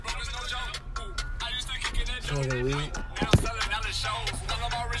smoking weed?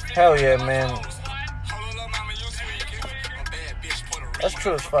 Hell yeah, man. That's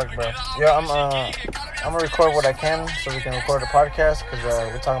true as fuck, bro. Yeah, I'm gonna record what I can so we can record the podcast because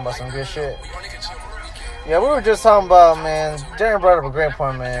we're talking about some good shit. Yeah, we were just talking about, man. Darren brought up a great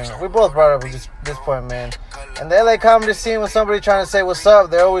point, man. We both brought up this point, man. And the LA comedy scene, when somebody trying to say what's up,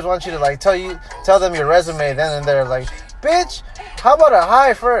 they always want you to like tell them your resume. Then and they're like, bitch, how about a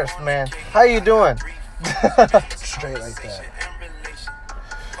hi first, man? How you doing? Straight like that.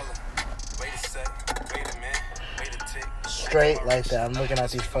 Straight like that. I'm looking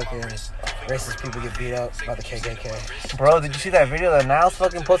at these fucking racist people get beat up by the KKK. Bro, did you see that video that Niles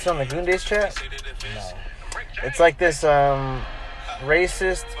fucking posted on the Goon Days chat? No. It's like this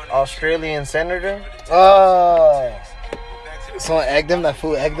racist Australian senator. Oh. Someone egged him? That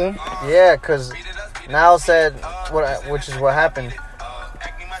fool egged him? Yeah, because Niles said, which is what happened.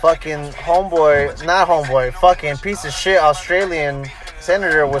 Fucking fucking piece of shit Australian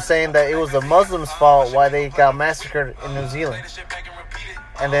senator was saying that it was the Muslims' fault why they got massacred in New Zealand.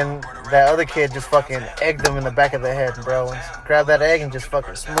 And then that other kid just fucking egged him in the back of the head, bro. Grabbed that egg and just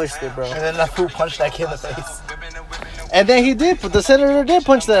fucking smushed it, bro. And then that fool punched that kid in the face. And then he did, but the senator did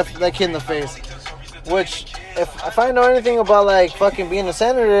punch that kid in the face. Which, if I know anything about like fucking being a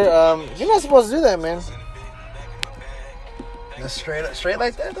senator, you're not supposed to do that, man. That's straight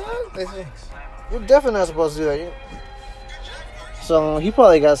like that, dog? You're definitely not supposed to do that. So he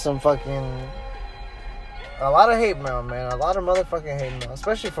probably got some fucking... A lot of hate mail, man. A lot of motherfucking hate mail.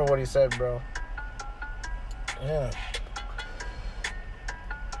 Especially for what he said, bro. Yeah.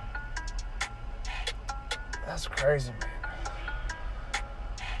 That's crazy, man.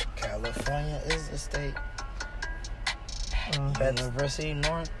 California is a state. University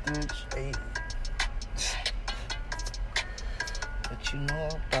Northridge 8. What you know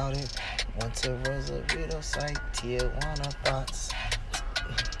about it? Went to Rosarito site, Tijuana thoughts.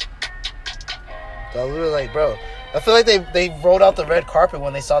 So we were like, bro, I feel like they rolled out the red carpet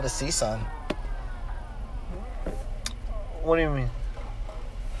when they saw the CSUN. What do you mean?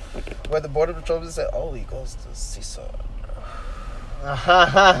 Where the border patrol said, oh, he goes to CSUN.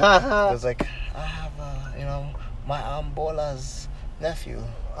 It was like, I have, my Ambola's nephew.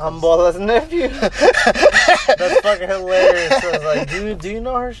 Ambola's nephew? That's fucking hilarious. So I was like, do you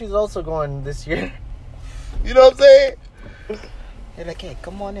know her? She's also going this year. You know what I'm saying? They're like, hey,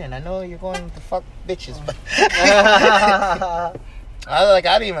 come on in. I know you're going to fuck bitches, but I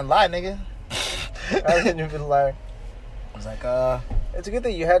didn't even lie, nigga. I didn't even lie. I was like, it's a good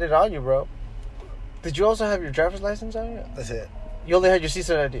thing you had it on you, bro. Did you also have your driver's license on you? That's it. You only had your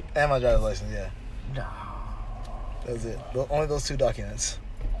CSUN ID? And my driver's license, yeah. No. That's it. Only those two documents.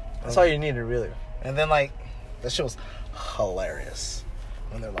 That's all you needed, really. And then, like, that shit was hilarious.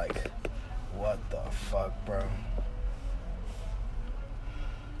 When they're like, what the fuck, bro?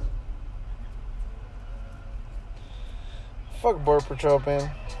 Fuck Border Patrol,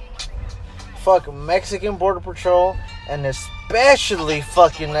 man. Fuck Mexican Border Patrol, and especially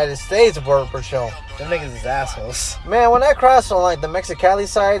fuck United States Border Patrol. Them niggas is assholes. Man, when I crossed on like the Mexicali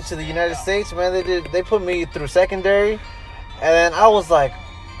side to the United States, man, they put me through secondary, and then I was like,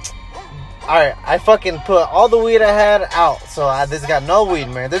 alright, I fucking put all the weed I had out, so I just got no weed,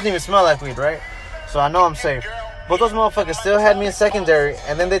 man. It doesn't even smell like weed, right? So I know I'm safe. But those motherfuckers still had me in secondary,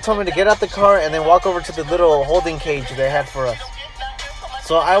 and then they told me to get out the car and then walk over to the little holding cage they had for us.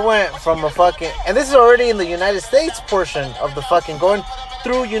 So I went from a fucking... And this is already in the United States portion of the fucking... Going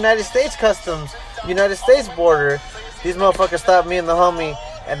through United States customs, United States border. These motherfuckers stopped me and the homie,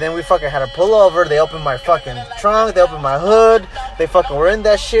 and then we fucking had to pull over. They opened my fucking trunk. They opened my hood. They fucking were in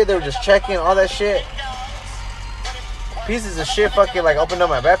that shit. They were just checking all that shit. Pieces of shit fucking like opened up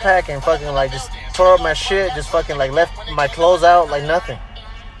my backpack and fucking like just tore up my shit. Just fucking like left my clothes out like nothing.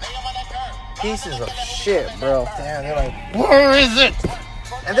 Pieces of shit, bro. Damn, they're like, where is it?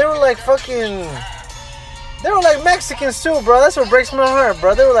 And they were like fucking... They were like Mexicans too, bro. That's what breaks my heart,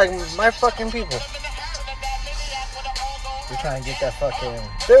 bro. They were like my fucking people. We're trying to get that fucking...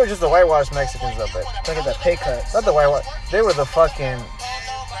 They were just the whitewashed Mexicans up there. Look at that pay cut. Not the whitewash. They were the fucking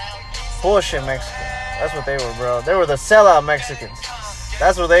bullshit Mexicans. That's what they were, bro. They were the sellout Mexicans.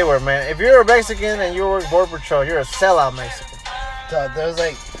 That's what they were, man. If you're a Mexican and you work Border Patrol, you're a sellout Mexican. There was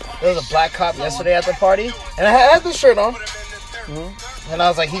a black cop yesterday at the party, and I had this shirt on. Mm-hmm. And I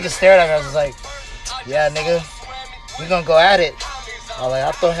was like, he just stared at me. I was like, yeah, nigga, we gonna go at it. I was like,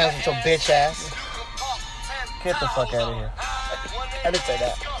 I'll throw hands with your bitch ass. Get the fuck out of here. I didn't say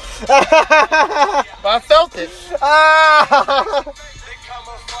that. But I felt it.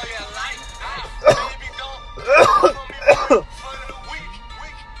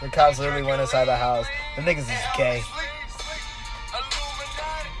 The cops literally went inside the house. The niggas is gay.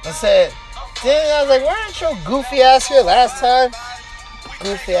 I said, then I was like, weren't your goofy ass here last time?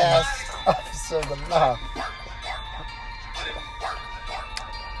 Goofy ass officer of the law.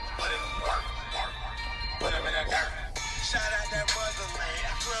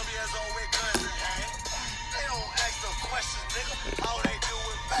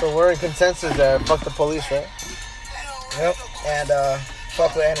 So we're in consensus that fuck the police, right? Yep. And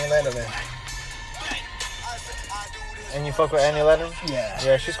fuck with Annie Lenderman. And you fuck with Annie Lennon? Yeah.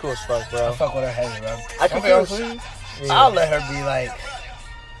 Yeah, she's cool as fuck, bro. I fuck with her heavy, bro. I can be honest with you. Yeah. I'll let her be like.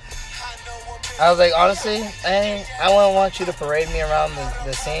 I was like, honestly, Annie, I wouldn't want you to parade me around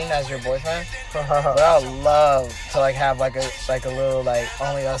the scene as your boyfriend, but I would love to like have like a little like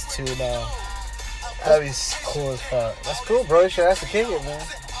only us two know. That'd be cool as fuck. That's cool, bro. You should ask to kick it, man.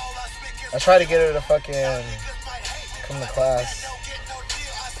 I tried to get her to fucking come to class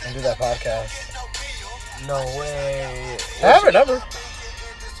and do that podcast. No way. I have her number.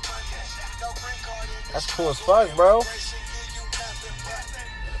 That's cool as fuck, bro.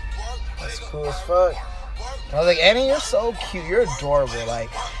 That's cool as fuck. I was like, Annie, you're so cute. You're adorable.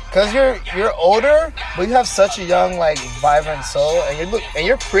 Like, cause you're older, but you have such a young, like, vibrant soul, and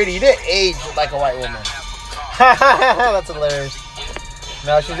you're pretty. You didn't age like a white woman. That's hilarious.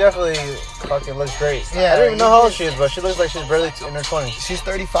 No, she definitely fucking looks great. Yeah, I don't even know how old she is, but she looks like she's barely in her 20s. She's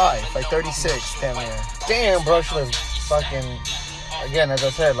 35, like 36, damn near. Damn, bro, she looks fucking, again, as I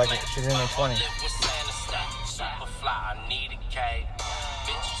said, like she's in her 20s.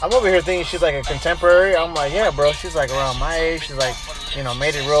 I'm over here thinking she's like a contemporary. I'm like, yeah, bro, she's like around my age. She's like, you know,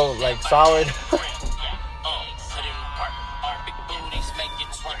 made it real, like, solid.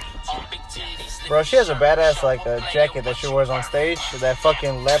 Bro, she has a badass, like, a jacket that she wears on stage. That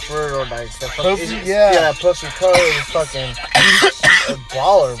fucking leopard or, like, that fucking... Pussy, yeah. Yeah, that pussy color is fucking a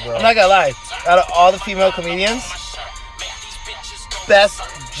baller, bro. I'm not gonna lie. Out of all the female comedians, best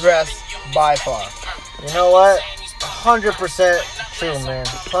dressed by far. You know what? 100% true, man.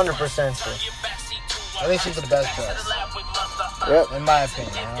 100% true. I think she's the best dressed. Yep. In my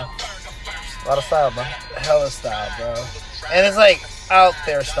opinion, you know? A lot of style, bro. Hella style, bro. And it's like out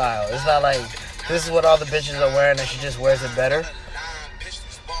there style. It's not like this is what all the bitches are wearing and she just wears it better.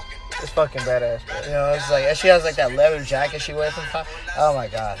 It's fucking badass, bro. You know, it's like, and she has like that leather jacket she wears sometimes. Oh my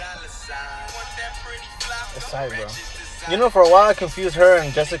god. It's tight, bro. You know, for a while I confused her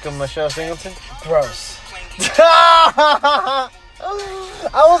and Jessica Michelle Singleton. Gross. I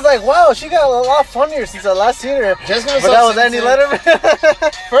was like, wow, she got a lot funnier since I last seen her. Jessica But that was Annie Letterman.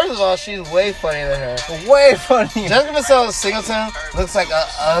 First of all, she's way funnier than her. Way funnier. Jessica Michelle Singleton looks like an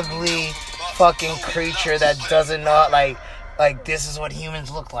ugly fucking creature that doesn't know, like this is what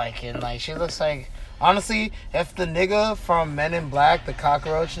humans look like. And like, she looks like, honestly, if the nigga from Men in Black, the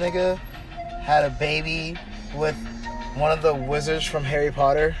cockroach nigga, had a baby with one of the wizards from Harry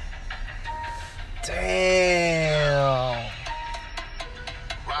Potter. Damn.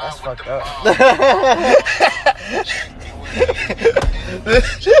 That's fucked up.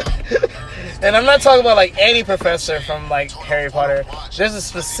 And I'm not talking about like any professor from like Harry Potter. There's a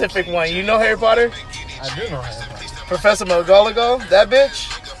specific one. You know Harry Potter? I do know Harry Potter. Professor McGonagall, that bitch?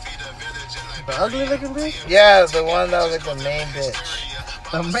 The ugly looking bitch? Yeah, the one that was like the main bitch.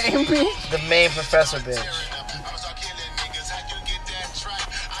 The main bitch? The main professor bitch.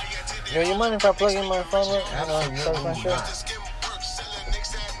 Yo, you mind if I plug in my phone? Absolutely My shirt?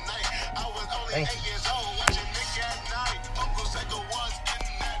 Thank you.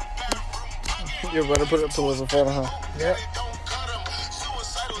 You're about to put it towards the phone, huh? Yep.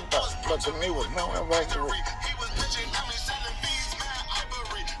 But to me, with no one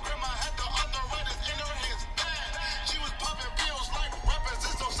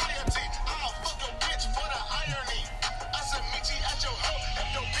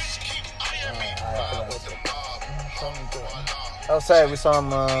outside, we saw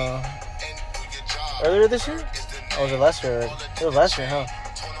him earlier this year? Or was it last year? It was last year, huh?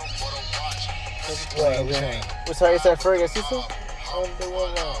 We saw Acing Ferg at CSUN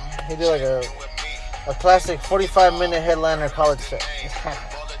I. He did like a classic 45-minute headliner college set.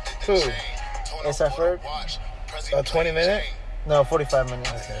 Who? Acing Ferg? A 20 minute? No, 45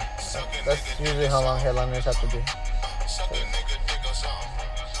 minutes. Okay. That's usually how long headliners have to be.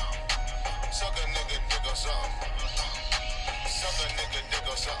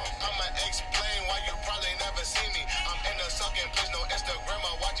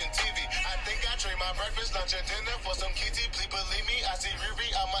 Breakfast, lunch, and dinner for some kitty. Please believe me, I see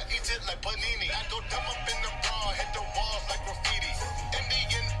Riri, I'ma eat it like panini. I go dumb up in the bra, hit the walls like graffiti.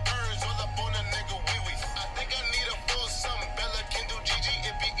 Indian birds all up on a nigga wee wee. I think I need a full sum. Bella can do GG,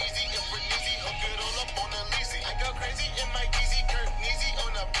 it be easy if we're easy. Hook it all up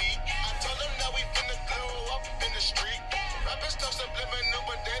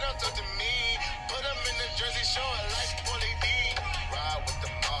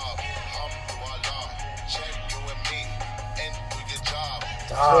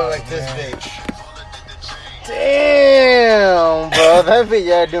Look like this bitch. Damn, bro. That bitch,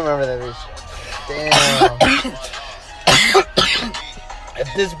 yeah, I do remember that bitch. Damn. If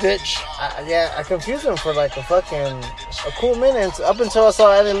this bitch, I confused him for like a cool minute. Up until I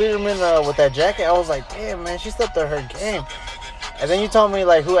saw Annie Lederman with that jacket, I was like, damn, man, she stepped up her game. And then you told me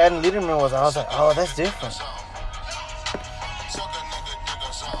like who Annie Lederman was. I was like, oh, that's different.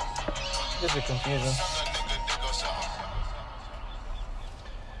 This is confusing.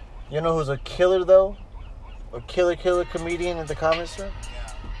 You know who's a killer though? A killer comedian in the comments, sir?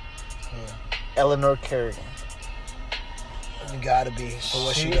 Yeah. Eleanor Kerrigan. You gotta be for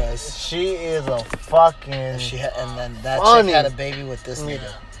what she does. She is a fucking. And then that funny. chick had a baby with this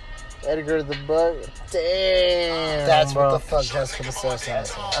nigga. Edgar the Bug. Damn. That's bro. what the fuck Jessica Bissell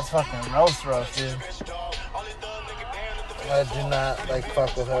sounds like. That's fucking roast, dude. I do not like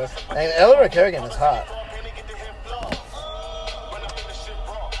fuck with her. And Eleanor Kerrigan is hot.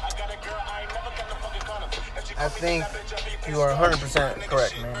 I think you are 100%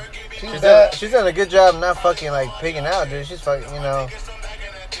 correct, man. She's done a good job not fucking like pigging out, dude. She's fucking, you know.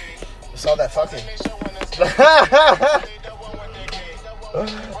 It's all that fucking.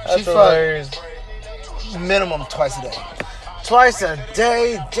 That's hilarious. Minimum twice a day. Twice a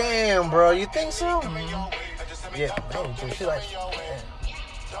day? Damn, bro. You think so? Yeah, man, dude. She like.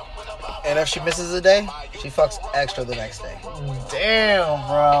 And if she misses a day, she fucks extra the next day. Damn,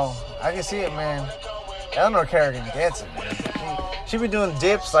 bro. I can see it, man. Eleanor Kerrigan gets it, man. She be doing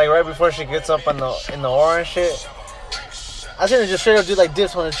dips like right before she gets up in the orange shit. I seen her just straight up do like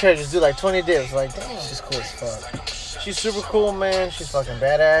dips on the chair, just do like 20 dips. Like, damn, She's cool as fuck. she's super cool, man. She's fucking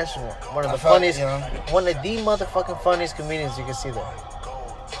badass. One of the funniest, one of the motherfucking funniest comedians you can see there.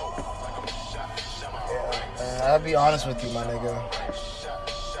 I'll be honest with you, my nigga.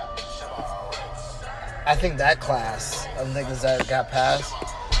 I think that class of niggas that got passed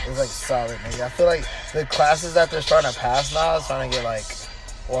is like solid, nigga. I feel like the classes that they're starting to pass now is starting to get like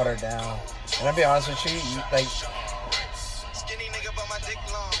watered down. And I'll be honest with you, like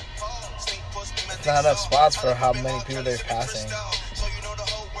there's not enough spots for how many people they're passing.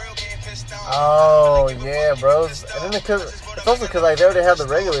 Oh yeah, bros. And then it's also because like they already have the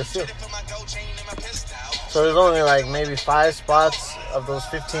regulars too. So there's only like maybe 5 spots of those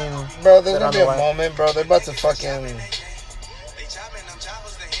 15. Bro, there's gonna be a moment, bro. They're about to fucking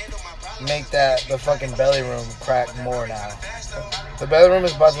make the fucking belly room crack more now. The belly room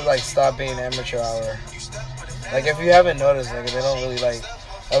is about to like stop being amateur hour. Like if you haven't noticed, like they don't really like.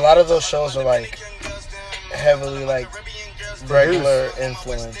 A lot of those shows are like heavily like regular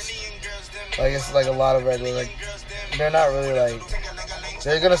influence. Like it's like a lot of regular. Like they're not really like.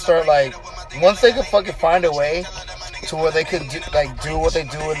 They're gonna start like once they could fucking find a way to where they could do what they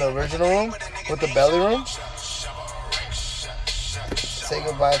do in the original room with the belly room. Say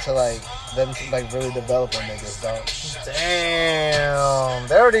goodbye to like them like really developing niggas, dog. Damn,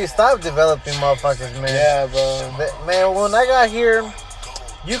 they already stopped developing motherfuckers, man. Yeah, bro. Man, when I got here,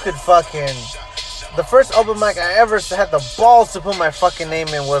 you could fucking. The first open mic I ever had the balls to put my fucking name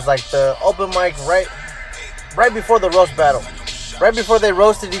in was like the open mic right before the roast battle. Right before they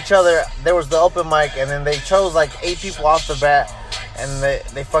roasted each other, there was the open mic, and then they chose like 8 people off the bat, and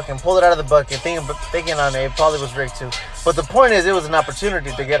they fucking pulled it out of the bucket, thinking on it probably was rigged too. But the point is, it was an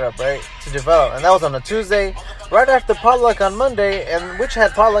opportunity to get up, right, to develop, and that was on a Tuesday, right after Potluck on Monday, and which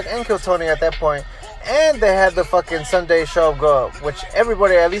had Potluck and Kill Tony at that point, and they had the fucking Sunday show go up, which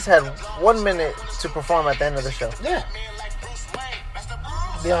everybody at least had 1 minute to perform at the end of the show. Yeah.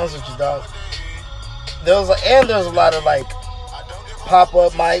 Be honest with you, dog. There was a lot of like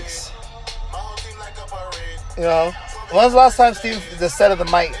pop-up mics. You know, when's the last time Steve the set of the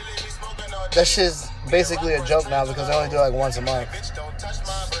mic? That shit's basically a joke now because they only do it like once a month.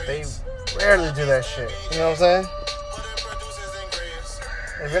 They rarely do that shit. You know what I'm saying?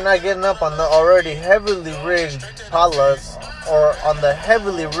 If you're not getting up on the already heavily rigged potluck or on the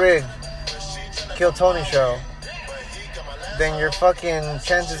heavily rigged Kill Tony show, then your fucking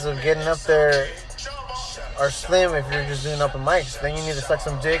chances of getting up there are slim if you're just doing open mics. Then you need to suck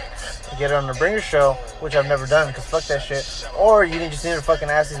some dick to get on the Bringer show, which I've never done because fuck that shit. Or you just need to fucking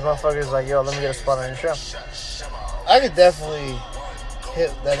ask these motherfuckers like, yo, let me get a spot on your show. I could definitely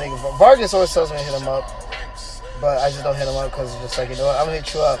hit that nigga. Vargas always tells me to hit him up, but I just don't hit him up because it's just like, you know what, I'm gonna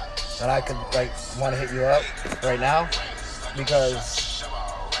hit you up, and I could like want to hit you up right now because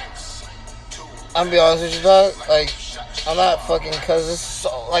I'm gonna be honest with you, dog. Like, I'm not fucking, cause it's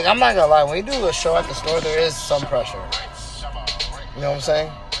so, like, I'm not gonna lie, when you do a show at the store, there is some pressure. You know what I'm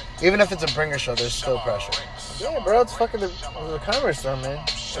saying? Even if it's a Bringer show, there's still pressure. Yeah, bro, it's fucking the commerce store, man.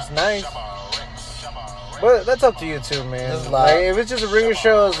 It's nice. But that's up to you too, man. There's a lot. Like, if it's just a ringer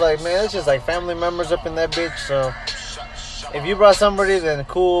show, it's like, man, it's just like family members up in that bitch. So if you brought somebody, then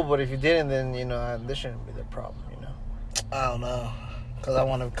cool. But if you didn't, then this shouldn't be the problem. I don't know. Because I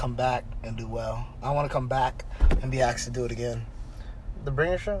want to come back and do well. I want to come back and be asked to do it again. The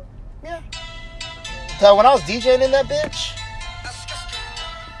bringer show. Yeah. So when I was DJing in that bitch,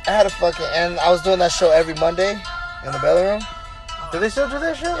 I had a fucking... And I was doing that show every Monday in the belly room. Do they still do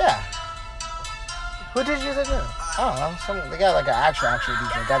that show? Yeah. Who did you that do? I don't know. They got like an actual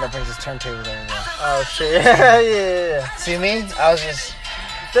DJ. Guy that brings his turntables everywhere. Oh, shit. yeah. See me? I was just...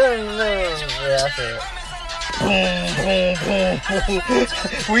 Yeah, I feel it. Boom, boom, boom.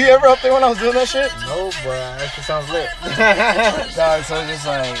 Were you ever up there when I was doing that shit? No, but that shit sounds lit. Dog, so it's just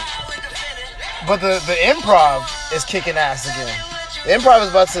like... But the improv is kicking ass again. The improv is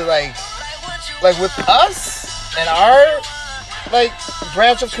about to like with us and our like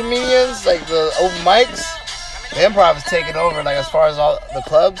branch of comedians, like the open mics, the improv is taking over like as far as all the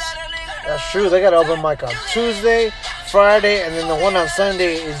clubs. That's true. They got open mic on Tuesday, Friday, and then the one on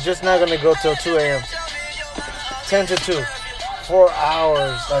Sunday is just not gonna go till 2 a.m. 10 to 2. 4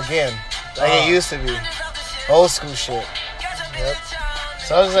 hours Again. Like it used to be. Old school shit. Yep.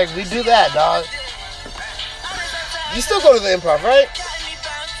 So I was like, we do that, dog. You still go to the improv, right?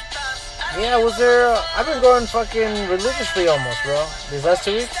 Yeah, I was there. I've been going fucking religiously almost, bro. These last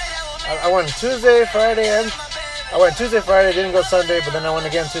 2 weeks. I went Tuesday, Friday, and I went Tuesday, Friday, didn't go Sunday, but then I went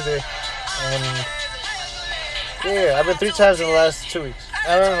again Tuesday. And yeah, I've been 3 times in the last 2 weeks.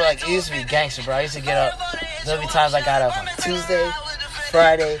 I remember like it used to be gangster, bro. I used to get up. There'll be times I got up on Tuesday,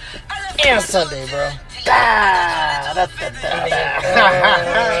 Friday, and Sunday, bro.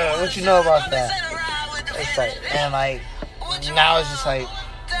 What you know about that? It's like, and like now it's just like,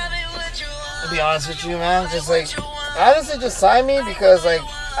 to be honest with you, man, just like honestly, just sign me because like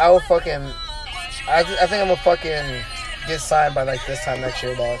I will fucking. I think I'm gonna fucking get signed by like this time next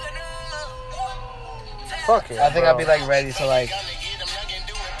year, dog. Fuck it. I think bro. I'll be like ready to like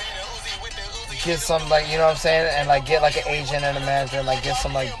get some like, you know what I'm saying, and like get like an agent and a manager and like get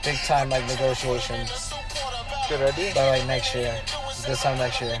some like big time like negotiations. Good idea. By like next year, this time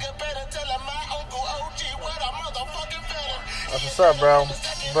next year. That's what's up, bro.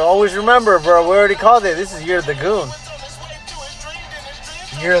 But always remember, bro, we already called it. This is Year of the Goon.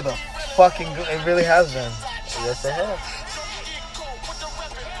 You're the fucking goon. It really has been. Yes, it has.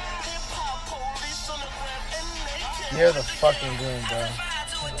 You're the fucking goon, bro.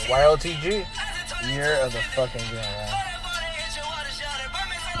 YOTG. Year of the fucking goon, man.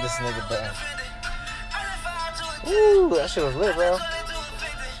 This nigga better. Ooh, that shit was lit, bro.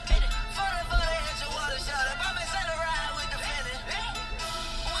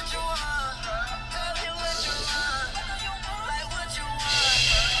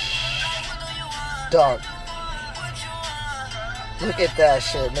 Dog. Look at that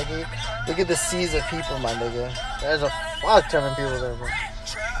shit, nigga. Look at the seas of people, my nigga. There's a fuck ton of people there, bro.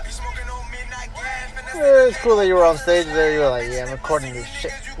 Yeah, it's cool that you were on stage there. You were like, yeah, I'm recording this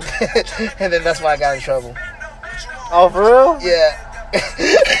shit. And then that's why I got in trouble. Oh, for real? Yeah.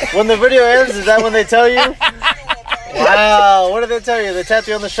 When the video ends, is that when they tell you? Wow, what did they tell you? They tapped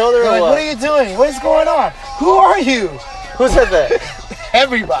you on the shoulder or Like, what? what are you doing? What is going on? Who are you? Who said that?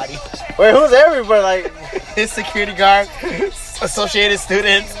 Everybody. Wait, who's everybody? Like, His security guard, associated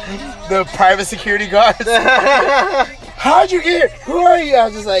students, the private security guards. How'd you get here? Who are you? I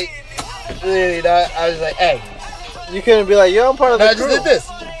was just like, literally, dog, I was like, hey. you couldn't be like, yo, I'm part of the No, I crew. just did this.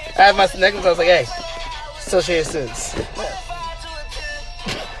 I had my necklace. I was like, hey, associated students.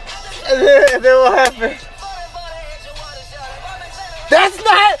 And then what happened? That's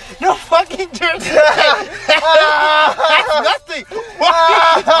not no fucking jersey. That's nothing. What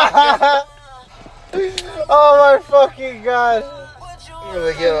are you talking about? Oh my fucking god.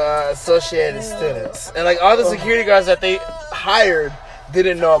 Like, associated students. And like all the security guards that they hired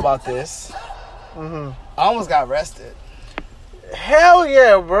didn't know about this. Mm-hmm. I almost got arrested. Hell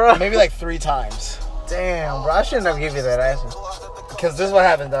yeah, bro. Maybe like 3 times. Damn, bro. I shouldn't have given you that answer. Because this is what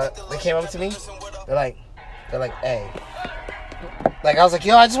happened, dog. They came up to me. They're like, hey. Like, I was like,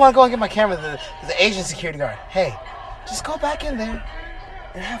 yo, I just want to go and get my camera. The Asian security guard. Hey, just go back in there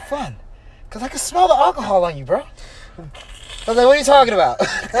and have fun. Because I can smell the alcohol on you, bro. I was like, what are you talking about?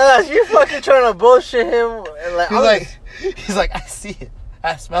 You fucking trying to bullshit him. And like, He's like, I see it.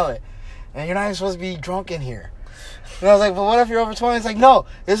 I smell it. And you're not even supposed to be drunk in here. And I was like, but what if you're over 20? It's like, no,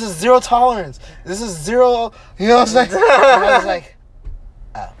 this is 0 tolerance. This is 0, you know what I'm saying? And I was like,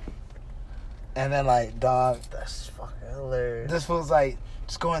 oh. And then, like, dog, that's fucking hilarious. this fool's like,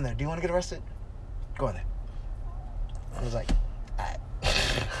 just go in there. Do you want to get arrested? Go in there. I was like, alright.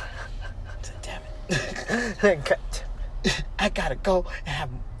 Damn it. I gotta go and have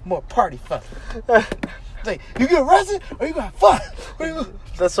more party fun. Like, you get arrested or you got fun?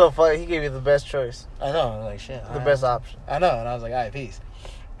 That's so funny. He gave you the best choice. I know. I was like, shit. The best option. I know. And I was like, all right, peace.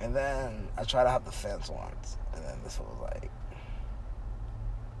 And then I tried to hop the fence once. And then this one was like,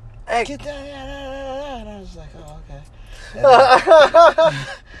 hey, get down here. And I was like, oh, okay.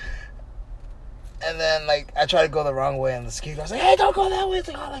 And then like, I tried to go the wrong way, and the security guard was like, hey, don't go that way. It's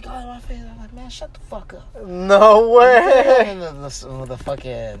like, oh, like, all in my face. I'm like, man, shut the fuck up. No way. And the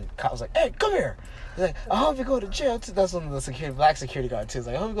fucking cop was like, hey, come here. He's like, I hope you go to jail too. That's one of the black security guard too. He's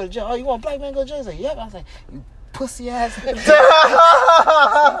like, I hope you go to jail. Oh, you want a black man to go to jail? He's like, yep. I was like, you pussy ass.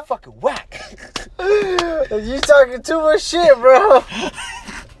 Fucking whack. You talking too much shit, bro.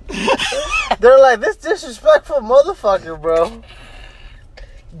 They're like, this disrespectful motherfucker, bro.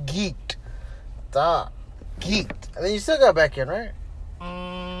 Geeked. Stop. Geeked. And then you still got back in, right?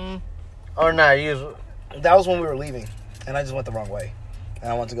 Or not? That was when we were leaving, and I just went the wrong way.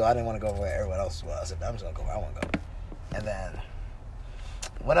 And I wanted to go. I didn't want to go where everyone else was. I said, I'm just gonna go where I want to go. And then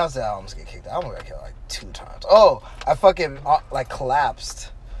when I was there, I almost get kicked out. I almost got kicked like 2 times. Oh, I fucking like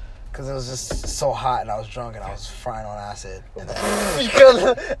collapsed because it was just so hot, and I was drunk, and I was frying on acid. And then,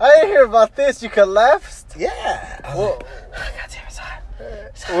 I didn't hear about this. You collapsed? yeah. I was like, God damn, it's hot.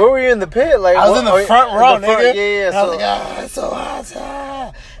 Where were you in the pit? Like I was in the front row, nigga. Yeah. And I was like, it's so hot, it's so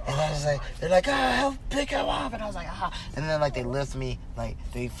hot. And I was like, they're like, help pick him up. And I was like, And then, like, they lift me. Like,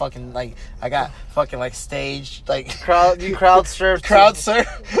 they fucking, like, I got fucking, like, staged, like. crowd surfed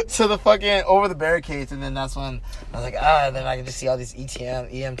to the fucking, over the barricades. And then that's when I was like, and then I could just see all these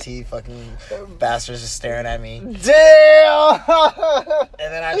EMT fucking bastards just staring at me. Damn!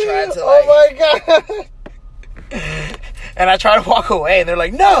 And then I tried to, like. Oh my God. And I tried to walk away, and they're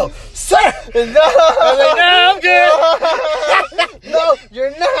like, no, sir. No. I was like, no, I'm good. No,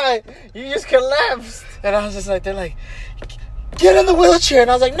 you're not. You just collapsed. And I was just like, they're like, get in the wheelchair. And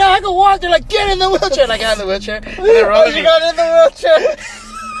I was like, no, I can walk. They're like, get in the wheelchair. And I got in the wheelchair. And they rolled you got in the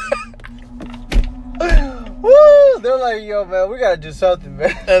wheelchair. Woo! They're like, yo, man, we gotta do something,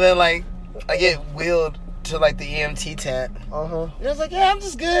 man. And then, like, I get wheeled to, like, the EMT tent. Uh-huh. And I was like, yeah, I'm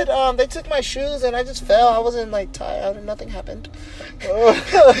just good. They took my shoes, and I just fell. I wasn't, like, tired, and nothing happened.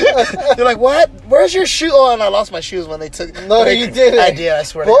 They're like, what? Where's your shoe? Oh, and I lost my shoes when they took. No, you didn't. I did, I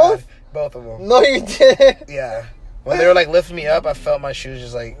swear to God. Both of them. No, you didn't. Yeah. When they were, like, lifting me up, I felt my shoes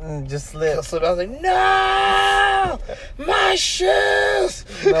just, like... just slip. I was like, no! My shoes!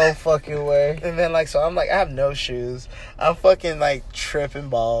 No fucking way. And then, like, so I'm like, I have no shoes. I'm fucking, like, tripping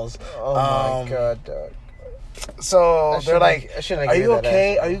balls. Oh, my God, dog. So they're like, are you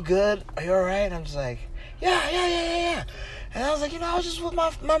okay? Are you good? Are you alright? And I'm just like, yeah. And I was like, I was just with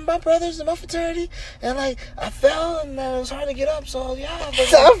my brothers in my fraternity, and like I fell and it was hard to get up. So yeah, I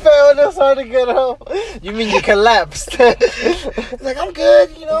fell and it was hard to get up. You mean you collapsed? Like I'm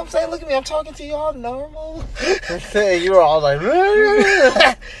good, you know what I'm saying? Look at me, I'm talking to you all normal. You were all like, and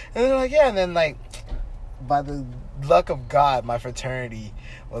they're like, yeah, and then like by the luck of God, my fraternity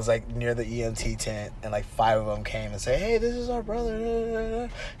was like near the EMT tent, and like 5 of them came and said, hey, this is our brother.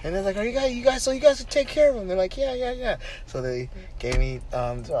 And they're like, are you guys can take care of him? They're like, yeah. So they gave me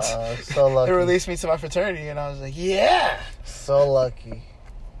so lucky. they released me to my fraternity, and I was like, yeah, so lucky.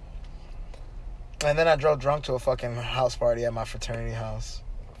 And then I drove drunk to a fucking house party at my fraternity house.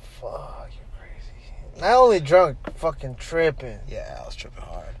 Fuck, you're crazy. Not only drunk, fucking tripping. Yeah, I was tripping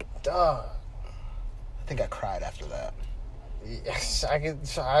hard. Dog. I think I cried after that. Yes,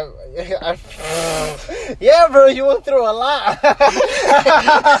 yeah, bro, you went through a lot.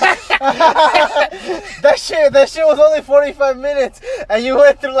 That shit was only 45 minutes, and you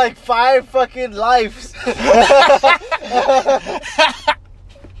went through like 5 fucking lives.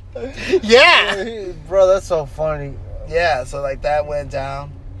 Yeah, bro, that's so funny. Yeah, so like that went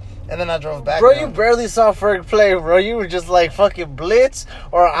down, and then I drove back. Bro, you barely saw Ferg play, bro. You were just like fucking blitz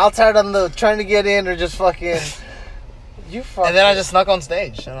or outside on the trying to get in, or just fucking. And then I just snuck on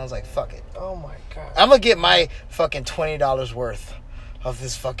stage, and I was like, fuck it. Oh, my God. I'm going to get my fucking $20 worth of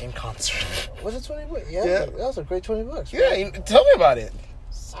this fucking concert. Was it $20? Yeah. That was a great $20. Yeah, tell me about it.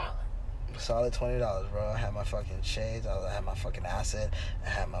 Solid $20, bro. I had my fucking shades. I had my fucking acid. I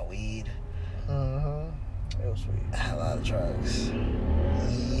had my weed. Mm-hmm. It was sweet. I had a lot of drugs.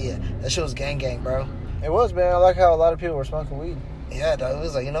 Yeah. That shit was gang, bro. It was, man. I like how a lot of people were smoking weed. Yeah, dog. It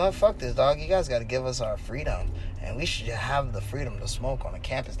was like, you know what? Fuck this, dog. You guys got to give us our freedom. And we should have the freedom to smoke on a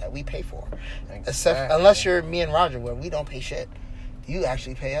campus that we pay for. Except, unless you're me and Roger, where we don't pay shit. You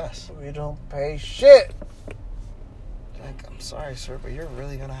actually pay us. We don't pay shit. Like, I'm sorry, sir, but you're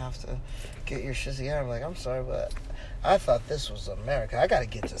really going to have to get your shit together. I'm like, I'm sorry, but I thought this was America. I gotta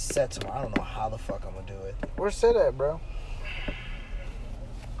get to set tomorrow. I don't know how the fuck I'm gonna do it. Where's Sid at, bro?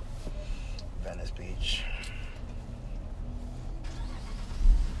 Venice Beach.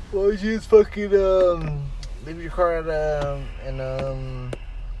 Why would you just fucking leave your car at in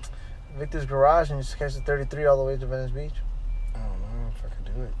Victor's garage and just catch the 33 all the way to Venice Beach? I don't know if I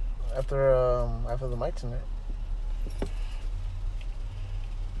could do it. After the mic tonight.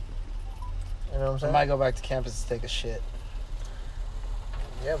 You know what I'm I saying? might go back to campus to take a shit.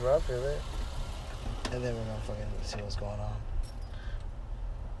 Yeah, bro, I feel it. And then we're gonna fucking see what's going on.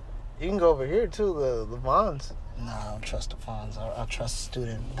 You can go over here too, the Vons. Nah, I don't trust the funds. I trust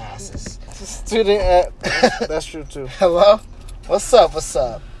student asses. Student at that's true too. Hello? What's up? What's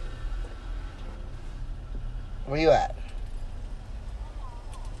up? Where you at?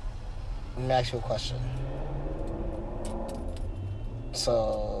 Let me ask you a question.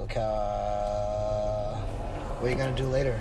 So, what are you gonna do later?